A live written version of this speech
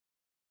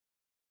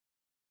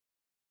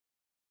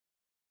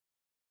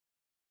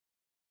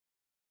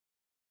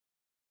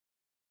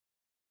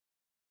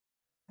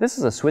This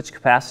is a switch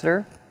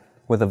capacitor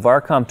with a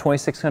Varcom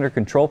 2600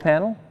 control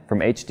panel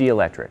from HD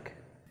Electric.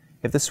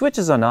 If the switch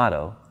is on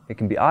auto, it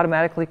can be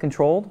automatically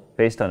controlled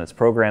based on its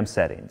program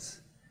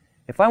settings.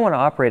 If I want to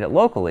operate it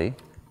locally,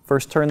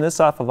 first turn this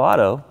off of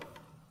auto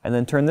and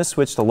then turn this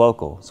switch to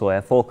local so I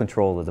have full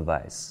control of the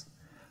device.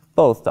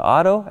 Both the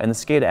auto and the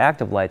SCADA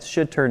active lights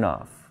should turn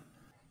off.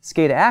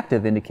 SCADA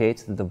active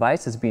indicates the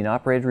device is being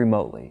operated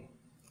remotely,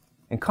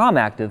 and COM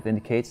active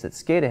indicates that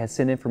SCADA has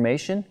sent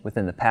information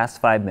within the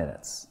past 5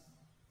 minutes.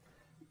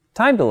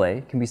 Time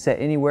delay can be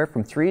set anywhere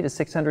from 300 to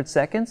 600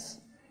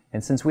 seconds,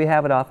 and since we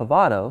have it off of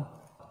auto,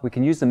 we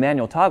can use the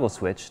manual toggle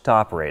switch to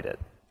operate it.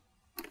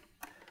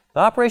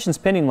 The operations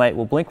pending light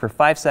will blink for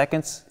 5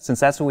 seconds since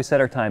that's what we set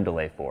our time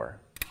delay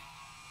for.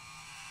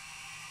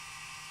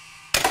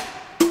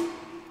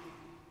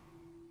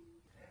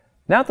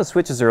 Now that the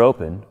switches are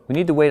open, we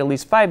need to wait at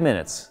least 5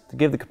 minutes to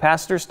give the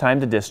capacitors time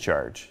to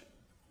discharge.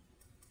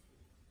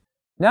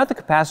 Now that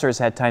the capacitor has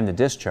had time to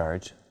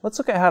discharge, let's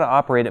look at how to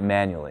operate it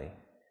manually.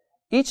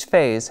 Each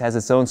phase has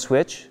its own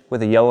switch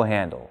with a yellow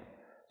handle.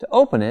 To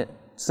open it,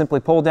 simply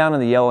pull down on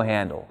the yellow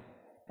handle,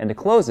 and to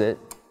close it,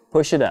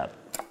 push it up.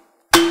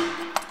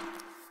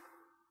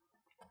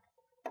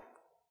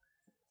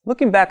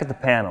 Looking back at the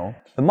panel,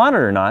 the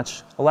monitor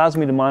notch allows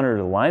me to monitor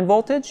the line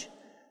voltage,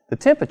 the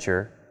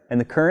temperature, and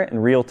the current in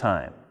real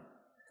time.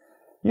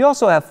 You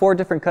also have 4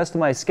 different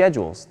customized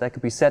schedules that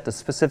could be set to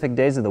specific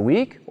days of the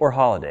week or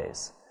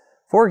holidays.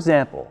 For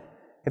example,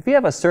 if you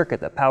have a circuit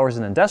that powers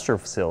an industrial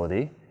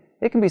facility,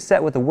 it can be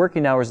set with the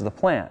working hours of the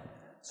plant,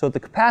 so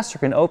that the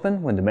capacitor can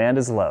open when demand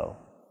is low.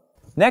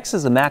 Next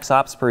is the max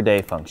ops per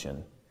day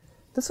function.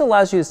 This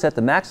allows you to set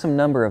the maximum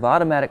number of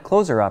automatic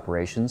closer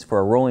operations for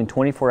a rolling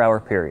 24-hour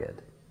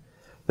period.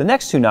 The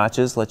next 2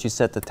 notches let you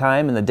set the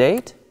time and the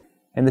date,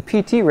 and the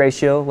PT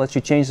ratio lets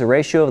you change the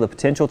ratio of the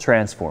potential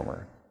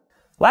transformer.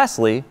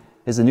 Lastly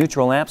is the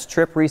neutral amps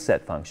trip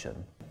reset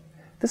function.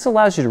 This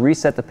allows you to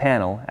reset the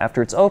panel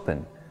after it's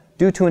open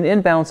due to an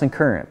imbalance in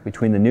current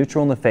between the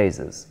neutral and the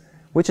phases,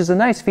 which is a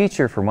nice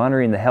feature for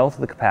monitoring the health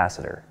of the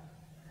capacitor.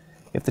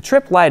 If the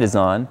trip light is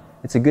on,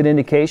 it's a good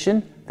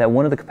indication that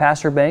one of the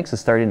capacitor banks is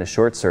starting to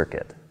short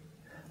circuit.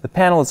 The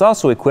panel is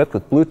also equipped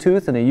with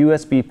Bluetooth and a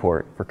USB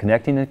port for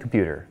connecting to the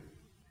computer.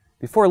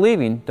 Before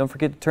leaving, don't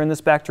forget to turn this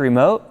back to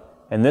remote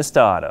and this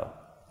to auto.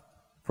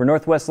 For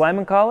Northwest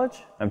Lyman College,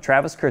 I'm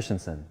Travis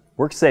Christensen.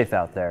 Work safe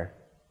out there.